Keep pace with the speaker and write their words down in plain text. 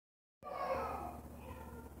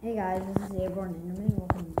Hey guys, this is Airborne Enderman.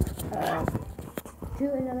 Welcome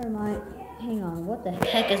to another Hang on, what the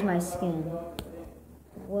heck is my skin?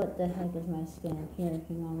 What the heck is my skin? Here,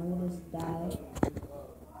 hang on, let me just die.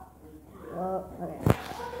 Well, okay.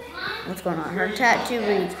 What's going on? Her tattoo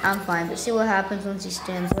reads, I'm fine, but see what happens once he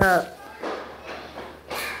stands up.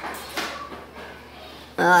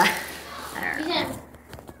 I don't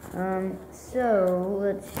know. So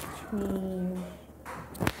let's change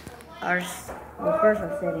our, well, first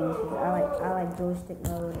our settings. I like joystick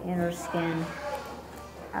mode and our skin.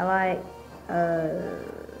 I like,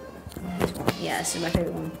 yeah, this is my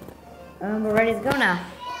favorite one. We're ready to go now.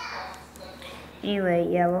 Anyway,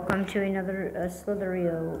 yeah, welcome to another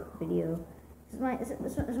Slither.io video. This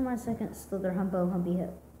is my second Slither Humpy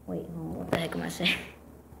Hip. Wait, hold on, what the heck am I saying?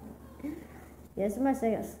 Yeah, this is my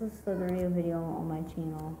second Slither.io video on my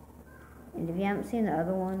channel. And if you haven't seen the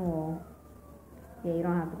other one, well, yeah, you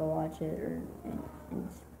don't have to go watch it, and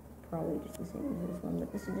it's probably just the same as this one,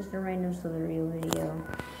 but this is just a random Slither.io video.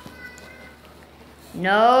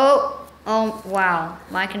 No! Oh, wow.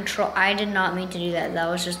 My control, I did not mean to do that. That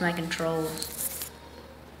was just my controls.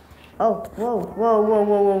 Oh,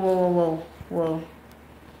 whoa.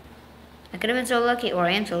 I could have been so lucky, or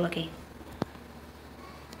I am so lucky.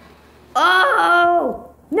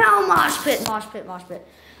 Oh! No, mosh pit.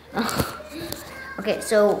 Okay,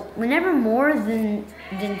 so whenever more than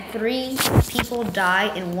 3 people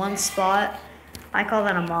die in one spot, I call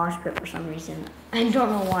that a mosh pit for some reason. I don't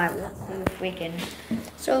know why. Let's see if we can.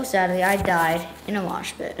 So sadly, I died in a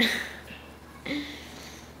mosh pit.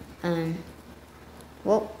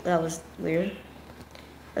 Well, that was weird.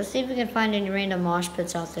 Let's see if we can find any random mosh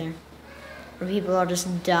pits out there, where people are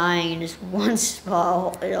just dying in just one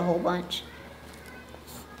spot, a whole bunch.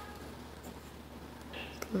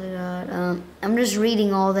 I'm just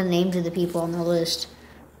reading all the names of the people on the list.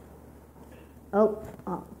 Oh,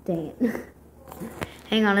 dang it.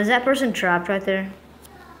 Hang on, is that person trapped right there?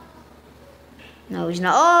 No, he's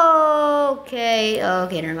not. Oh, okay,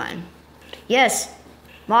 never mind. Yes,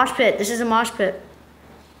 mosh pit. This is a mosh pit.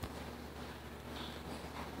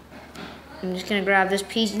 I'm just gonna grab this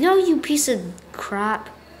piece. No, you piece of crap.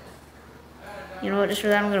 You know what, just for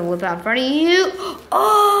that, I'm gonna whip out in front of you.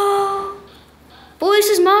 Oh! Boy, this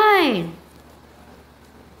is mine.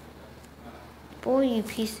 Boy, you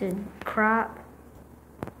piece of crap.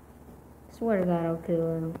 Swear to God, I'll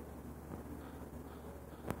kill him.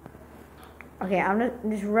 Okay, I'm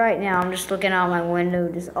just right now, I'm just looking out my window,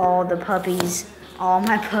 just all the puppies, all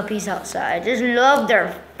my puppies outside. Just love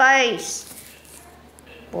their face.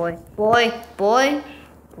 Boy. What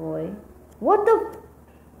the?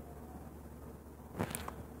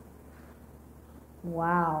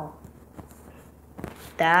 Wow.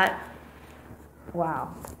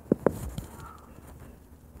 Wow.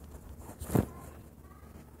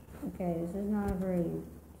 Okay, this is not a very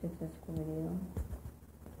successful video.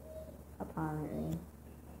 Apparently.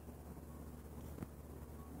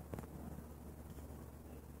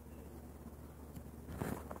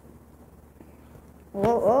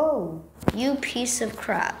 Whoa, you piece of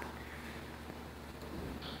crap.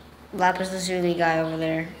 Lapis Lazuli guy over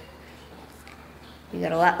there. You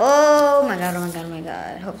got a lot. Oh my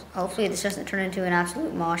god. Hopefully this doesn't turn into an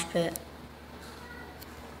absolute mosh pit.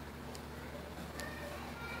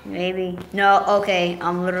 Maybe. No, okay.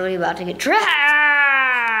 I'm literally about to get trapped.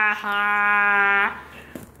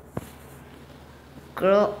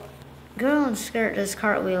 Girl in skirt does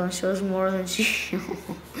cartwheel and shows more than she.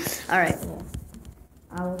 Alright, well,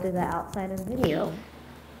 I will do that outside of the video.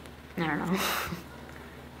 I don't know.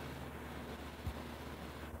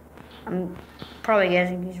 I'm probably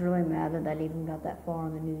guessing he's really mad that even got that far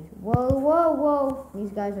on the news. Whoa. These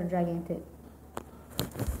guys are gigantic.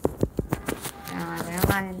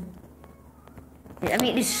 I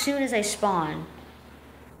mean, as soon as I spawned,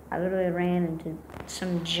 I literally ran into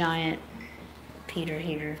some giant Peter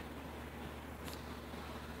here.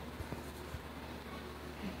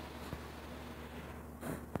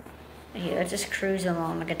 Here, let's just cruise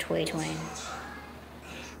along like a toy train.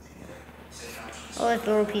 Oh, it's a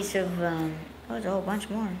little piece of, oh, there's a whole bunch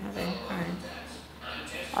more. Okay, alright.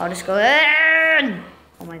 I'll just go in!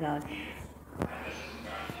 Oh my god.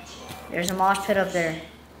 There's a mosh pit up there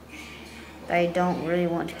that I don't really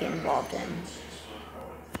want to get involved in.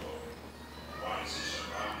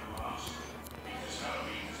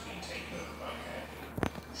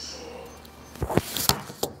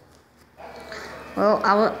 Well,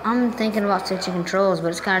 I'm thinking about switching controls, but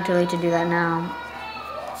it's kind of too late to do that now.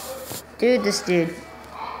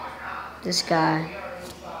 This guy.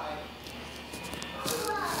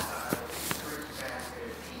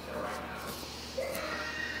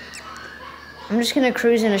 I'm just gonna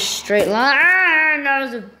cruise in a straight line. Ah, that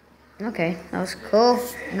was a... Okay, that was cool.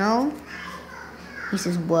 No? He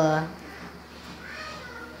says, what?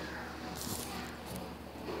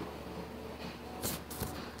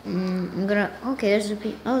 I'm gonna... Okay, there's a...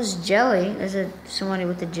 Oh, there's jelly. There's somebody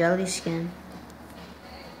with a jelly skin.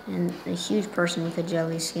 And a huge person with a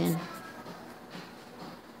jelly skin.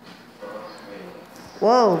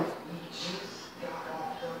 Whoa.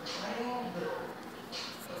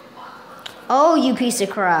 Oh, you piece of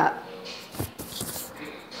crap.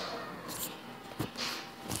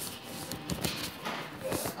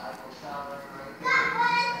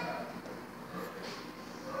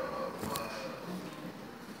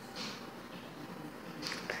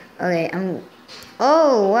 Okay,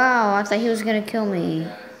 Oh, wow, I thought he was gonna kill me.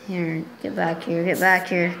 Here, get back here, get back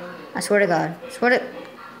here. I swear to God. Swear to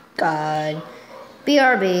God.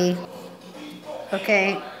 BRB.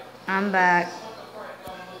 Okay, I'm back.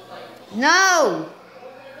 No!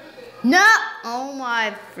 No! Oh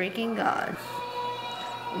my freaking God.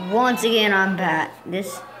 Once again, I'm back.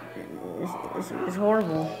 This is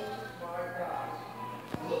horrible.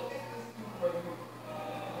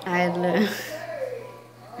 I've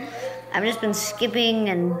just been skipping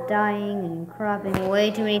and dying and crapping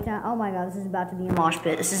way too many times. Oh my God, this is about to be a mosh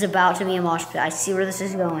pit. This is about to be a mosh pit. I see where this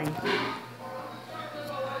is going.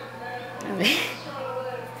 Okay.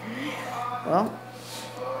 Well.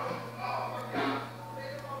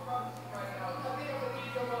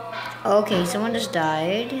 Okay, someone just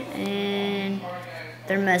died, and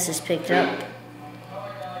their mess is picked up.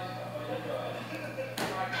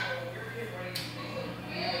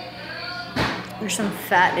 There's some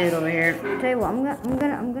fat dude over here. I'll tell you what, I'm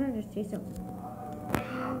gonna just chase him.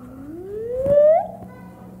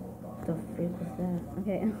 What the freak was that?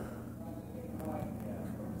 Okay.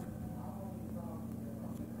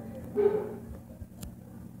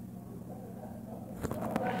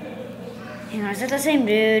 Hang on, is that the same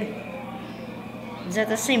dude? Is that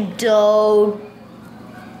the same dude?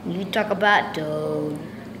 You talk about dude.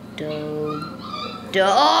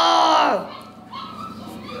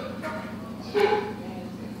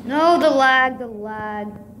 No, the lag.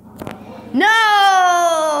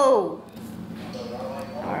 No!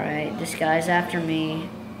 Alright, this guy's after me.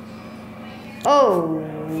 Oh!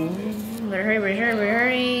 Better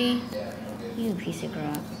hurry. You piece of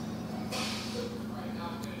crap.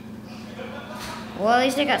 Well, at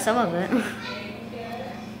least I got some of it.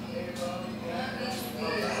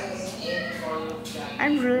 I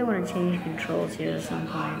really want to change controls here at some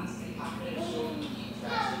point.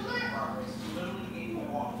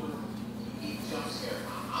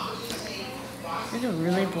 This is a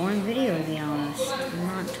really boring video, to be honest. I'm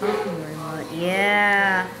not talking very much.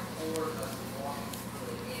 Yeah.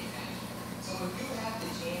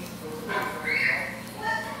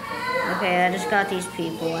 Okay, I just got these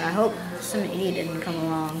people, and I hope some idiot didn't come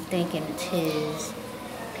along thinking it's his.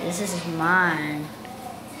 This is mine.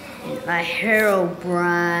 It's my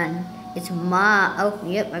Herobrine. It's mine. Oh,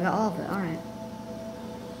 yep, I got all of it. Alright.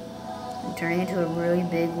 I'm turning into a really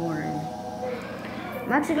big worm.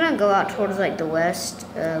 I'm actually gonna go out towards like the west,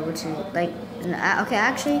 which is like, okay,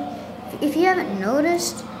 actually, if you haven't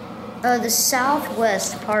noticed, the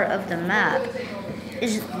southwest part of the map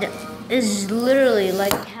is literally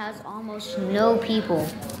like has almost no people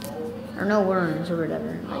or no worms or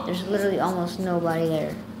whatever. Like there's literally almost nobody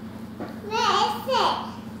there.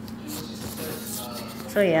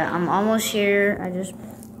 So yeah, I'm almost here. I just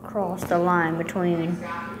crossed the line between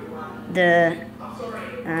the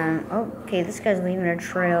okay, this guy's leaving a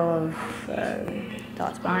trail of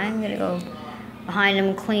thoughts behind. I'm gonna go behind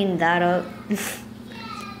him, clean that up,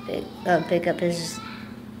 pick up his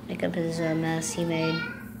mess he made.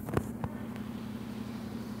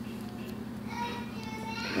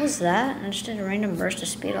 What was that? I just did a random burst of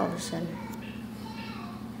speed all of a sudden.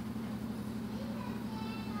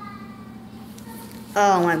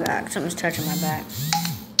 Oh, my back. Something's touching my back.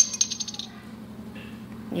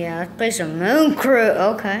 Yeah, let's play some Moon Crew.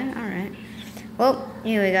 Okay, alright. Well,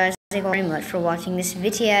 anyway, guys, thank you very much for watching this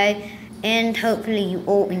video. And hopefully you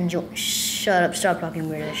all enjoy. Shut up, stop talking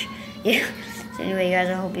British. Yeah. So anyway, guys,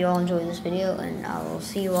 I hope you all enjoyed this video. And I will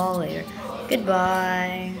see you all later.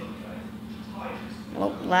 Goodbye.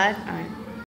 Oh, lag. Alright.